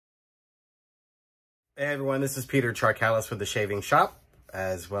Hey everyone, this is Peter Charcalis with The Shaving Shop,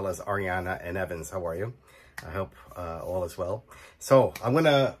 as well as Ariana and Evans. How are you? I hope all is well. So I'm going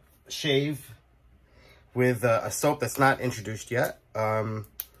to shave with a soap that's not introduced yet.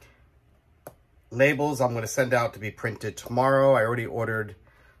 Labels I'm going to send out to be printed tomorrow. I already ordered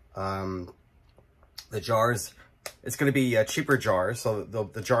the jars. It's going to be cheaper jars, so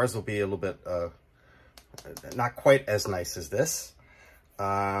the jars will be a little bit not quite as nice as this.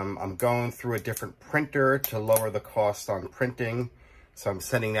 I'm going through a different printer to lower the cost on printing. So I'm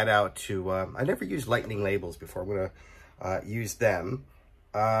sending that out to, I never used lightning labels before. I'm going to use them.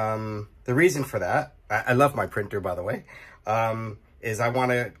 The reason for that, I love my printer, by the way, is I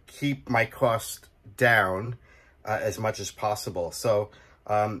want to keep my cost down as much as possible. So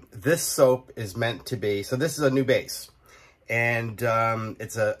this soap is meant to be, so this is a new base. And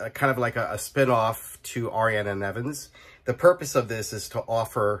it's a kind of like a spin-off to Ariana Evans. The purpose of this is to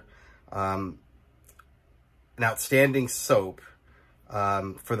offer an outstanding soap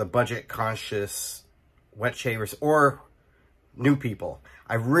for the budget-conscious wet shavers or new people.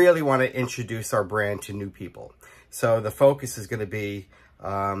 I really want to introduce our brand to new people. So the focus is going to be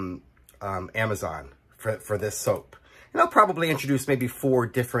Amazon for this soap. And I'll probably introduce maybe 4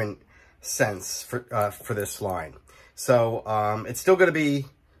 different scents for this line. So it's still going to be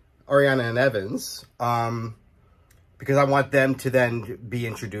Ariana and Evans, because I want them to then be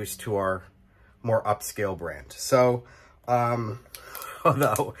introduced to our more upscale brand. So,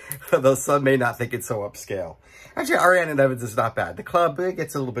 although some may not think it's so upscale. Actually, Ariana and Evans is not bad. The club, it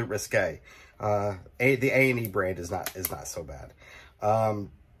gets a little bit risque. The A&E brand is not so bad.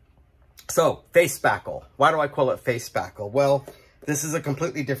 So, Face Spackle. Why do I call it Face Spackle? Well, this is a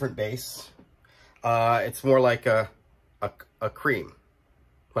completely different base. It's more like a cream.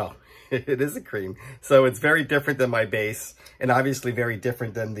 Well, it is a cream. So it's very different than my base, and obviously very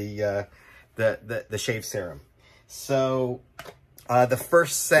different than the shave serum. So the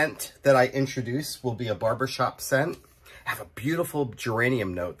first scent that I introduce will be a barbershop scent. I have a beautiful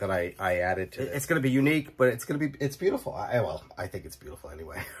geranium note that I added to it. It's going to be unique, but it's beautiful. I think it's beautiful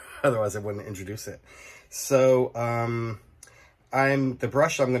anyway. Otherwise I wouldn't introduce it. So the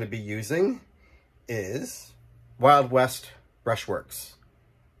brush I'm going to be using is Wild West Brushworks.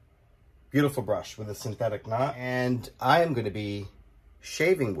 Beautiful brush with a synthetic knot. And I am going to be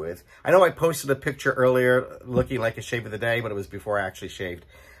shaving with, I know I posted a picture earlier looking like a shave of the day, but it was before I actually shaved.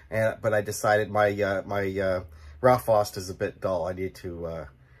 But I decided my Ralph Frost is a bit dull. I need to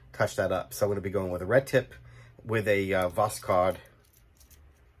touch that up. So I'm going to be going with a red tip with a Voscod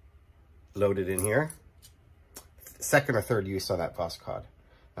loaded in here. Second or third use on that Voscod.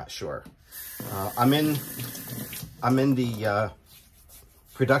 Not sure. I'm in the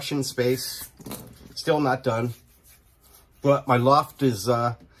production space, still not done, but my loft is,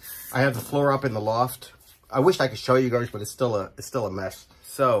 I have the floor up in the loft. I wish I could show you guys, but it's still a mess.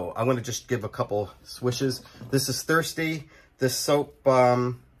 So I'm going to just give a couple swishes. This is Thirsty. This soap,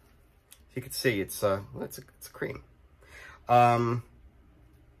 you can see it's a cream. Yeah,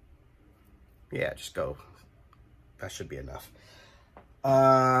 just go. That should be enough.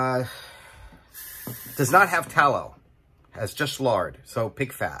 Does not have tallow. Has just lard, so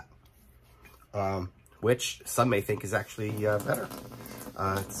pig fat, which some may think is actually better.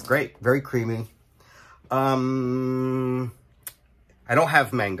 It's great, very creamy. I don't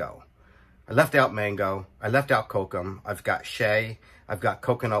have mango. I left out mango. I left out kokum. I've got shea. I've got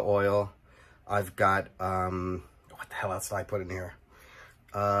coconut oil. I've got, what the hell else did I put in here?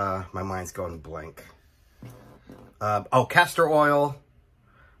 My mind's going blank. Oh, castor oil.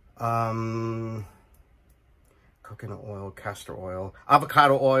 Coconut oil, castor oil,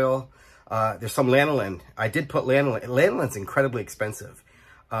 avocado oil. There's some lanolin. I did put lanolin. Lanolin's incredibly expensive.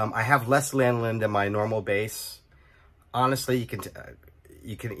 I have less lanolin than my normal base. Honestly,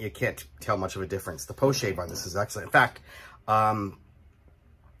 you can't tell much of a difference. The post shave on this is excellent. In fact, I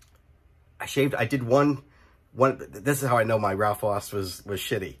did one. This is how I know my Ralph Frost was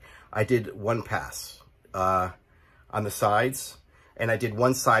shitty. I did one pass on the sides. And I did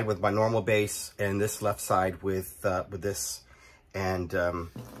one side with my normal base and this left side with this. And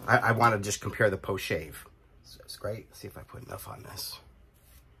I want to just compare the post-shave. So it's great. Let's see if I put enough on this.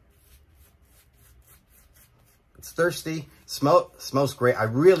 It's Thirsty. Smells great. I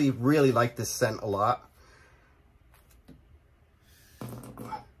really, really like this scent a lot.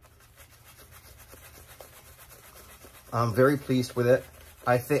 I'm very pleased with it.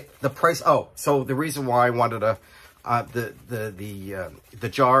 I think the price, so the reason why I wanted to, the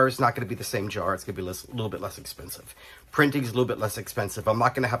jar is not going to be the same jar. It's going to be a little bit less expensive. Printing is a little bit less expensive. I'm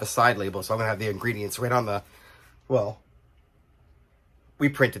not going to have a side label, so I'm going to have the ingredients right on the, well, we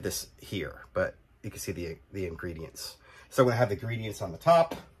printed this here, but you can see the ingredients. So I'm going to have the ingredients on the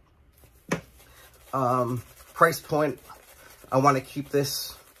top. Price point, I want to keep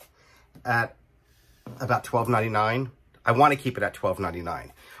this at about $12.99. I want to keep it at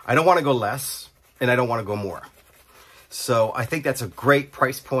 $12.99. I don't want to go less, and I don't want to go more. So I think that's a great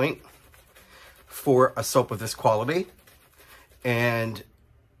price point for a soap of this quality. And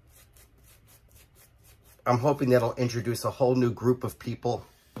I'm hoping that'll introduce a whole new group of people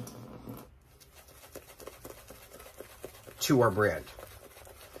to our brand.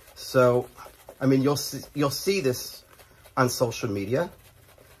 So, I mean, you'll see this on social media,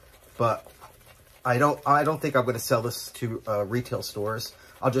 but I don't think I'm going to sell this to retail stores.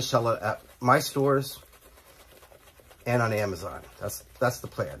 I'll just sell it at my stores and on Amazon. That's the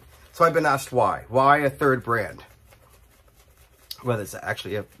plan. So I've been asked why. Why a third brand? Well, there's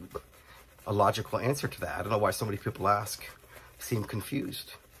actually a logical answer to that. I don't know why so many people ask, seem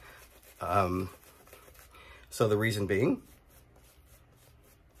confused. So the reason being,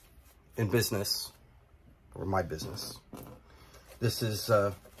 in business, or my business, this is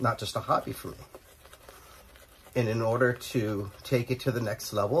not just a hobby for me. And in order to take it to the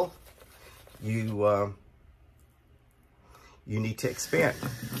next level, you need to expand.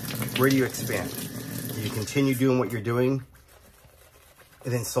 Where do you expand? Do you continue doing what you're doing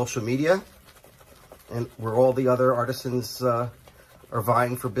and then social media, and where all the other artisans are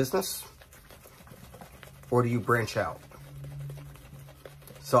vying for business? Or do you branch out?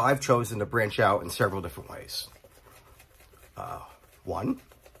 So I've chosen to branch out in several different ways. One,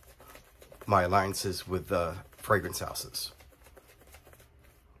 my alliances with fragrance houses,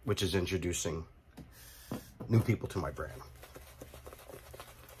 which is introducing new people to my brand.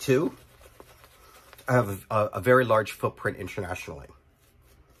 Two, I have a very large footprint internationally.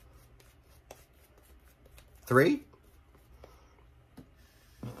 Three,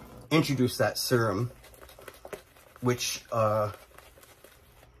 introduce that serum, which,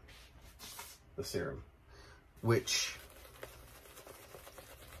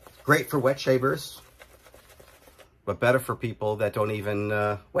 great for wet shavers, but better for people that don't even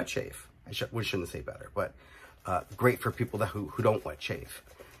wet shave. We shouldn't say better, but great for people who don't wet shave,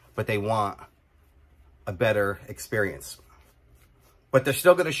 but they want a better experience. But they're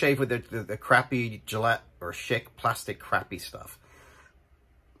still going to shave with the crappy Gillette or Schick plastic crappy stuff.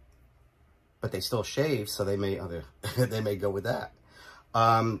 But they still shave, so they may they may go with that.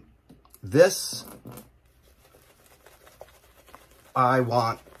 This I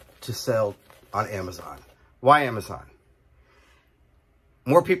want to sell on Amazon. Why Amazon?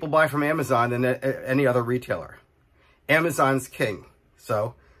 More people buy from Amazon than any other retailer. Amazon's king.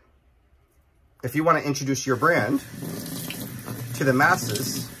 So if you want to introduce your brand to the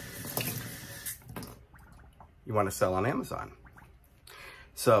masses, you want to sell on Amazon.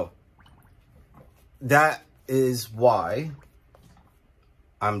 So that is why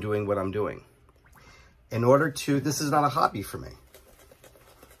I'm doing what I'm doing. In order to, this is not a hobby for me.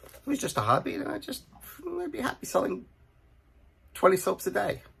 If it was just a hobby, then I'd be happy selling 20 soaps a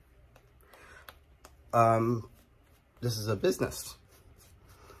day. This is a business,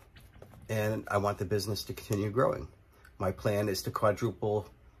 and I want the business to continue growing. My plan is to quadruple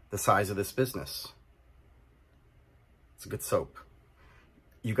the size of this business. It's a good soap.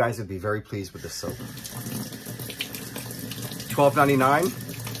 You guys would be very pleased with this soap. $12.99.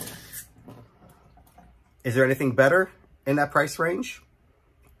 Is there anything better in that price range?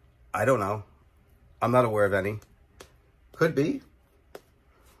 I don't know. I'm not aware of any. Could be.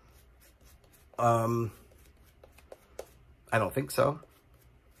 I don't think so.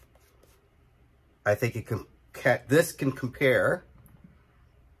 I think this can compare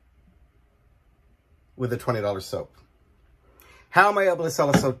with a $20 soap. How am I able to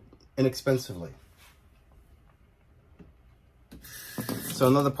sell it so inexpensively? So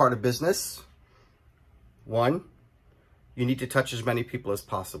another part of business. One, you need to touch as many people as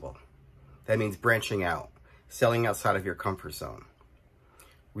possible. That means branching out, selling outside of your comfort zone.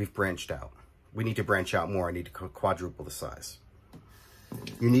 We've branched out. We need to branch out more. I need to quadruple the size.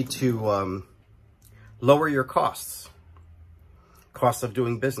 You need to lower your costs. Cost of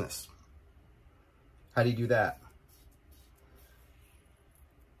doing business. How do you do that?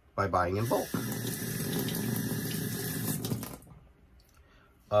 By buying in bulk.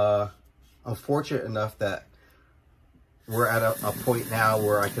 I'm fortunate enough that we're at a point now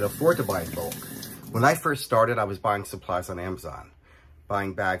where I can afford to buy in bulk. When I first started, I was buying supplies on Amazon,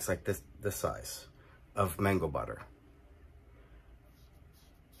 buying bags like this size of mango butter.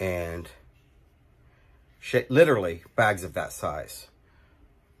 And literally bags of that size.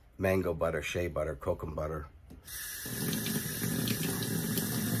 Mango butter, shea butter, coconut butter,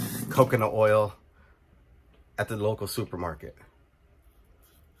 coconut oil, at the local supermarket.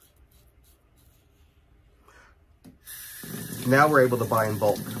 Now we're able to buy in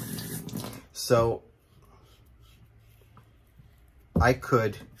bulk. So I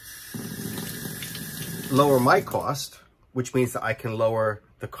could lower my cost, which means that I can lower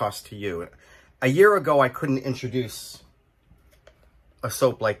the cost to you. A year ago, I couldn't introduce a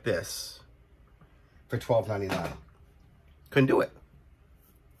soap like this for $12.99. Couldn't do it.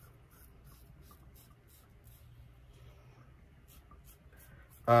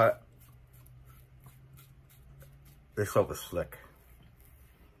 This soap is slick.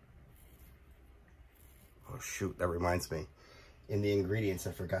 Oh shoot, that reminds me. In the ingredients,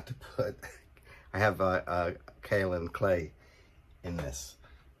 I forgot to put, I have kaolin clay in this.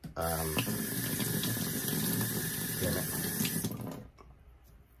 Damn it.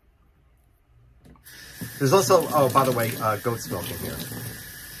 There's also, oh, by the way, goat's milk in here.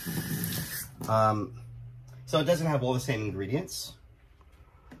 So it doesn't have all the same ingredients,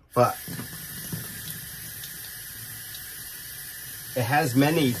 but it has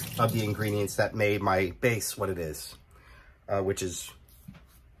many of the ingredients that made my base what it is, which is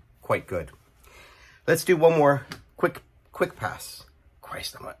quite good. Let's do one more quick pass.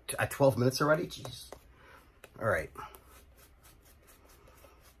 Christ, I'm at 12 minutes already? Jeez. All right.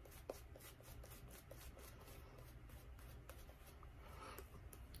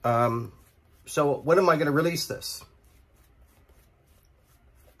 So when am I going to release this?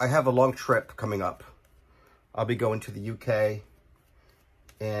 I have a long trip coming up. I'll be going to the UK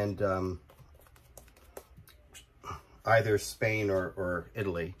and either Spain or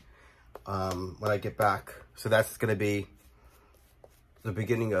Italy when I get back. So that's going to be the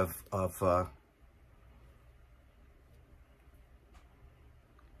beginning of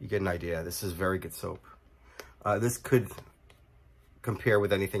you get an idea. This is very good soap. This could compare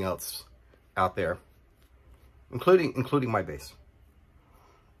with anything else out there, including my base,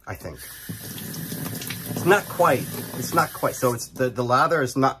 I think. It's not quite. So it's the lather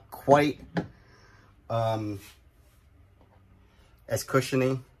is not quite as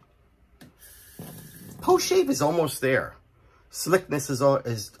cushiony. Post shave is almost there. Slickness is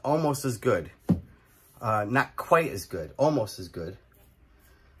almost as good. Not quite as good. Almost as good.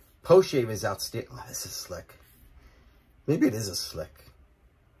 Post shave is outstanding. Oh, this is slick. Maybe it is a slick.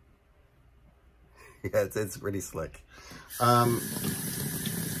 Yeah, it's pretty slick.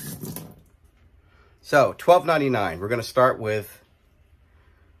 So $12.99. We're going to start with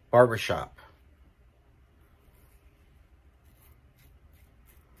Barbershop.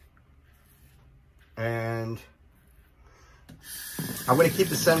 And I'm going to keep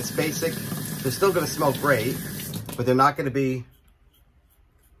the scents basic. They're still going to smell great, but they're not going to be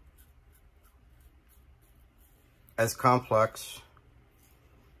as complex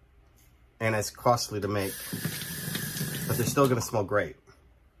and as costly to make, but they're still going to smell great.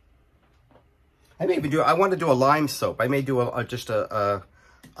 I may even I want to do a lime soap. I may do just a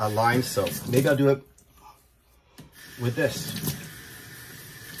lime soap. Maybe I'll do it with this.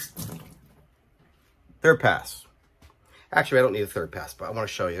 Third pass. Actually, I don't need a third pass, but I want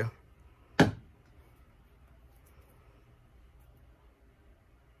to show you.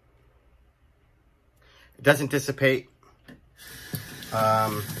 It doesn't dissipate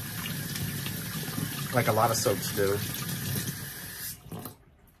like a lot of soaps do.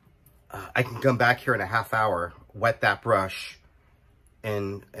 I can come back here in a half hour, wet that brush,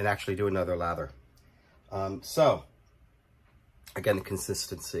 and actually do another lather. So, again, the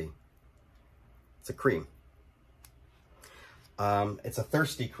consistency. It's a cream. It's a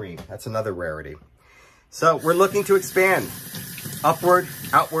thirsty cream. That's another rarity. So we're looking to expand upward,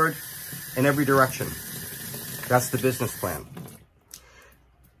 outward, in every direction. That's the business plan.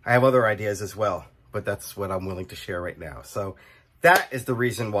 I have other ideas as well, but that's what I'm willing to share right now. So that is the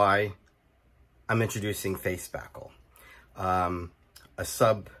reason why I'm introducing Face Spackle, a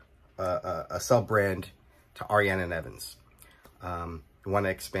sub brand to Ariana Evans. We want to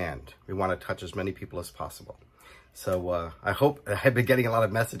expand. We want to touch as many people as possible. So I hope I've been getting a lot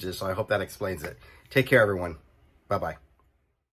of messages, so I hope that explains it. Take care, everyone. Bye-bye.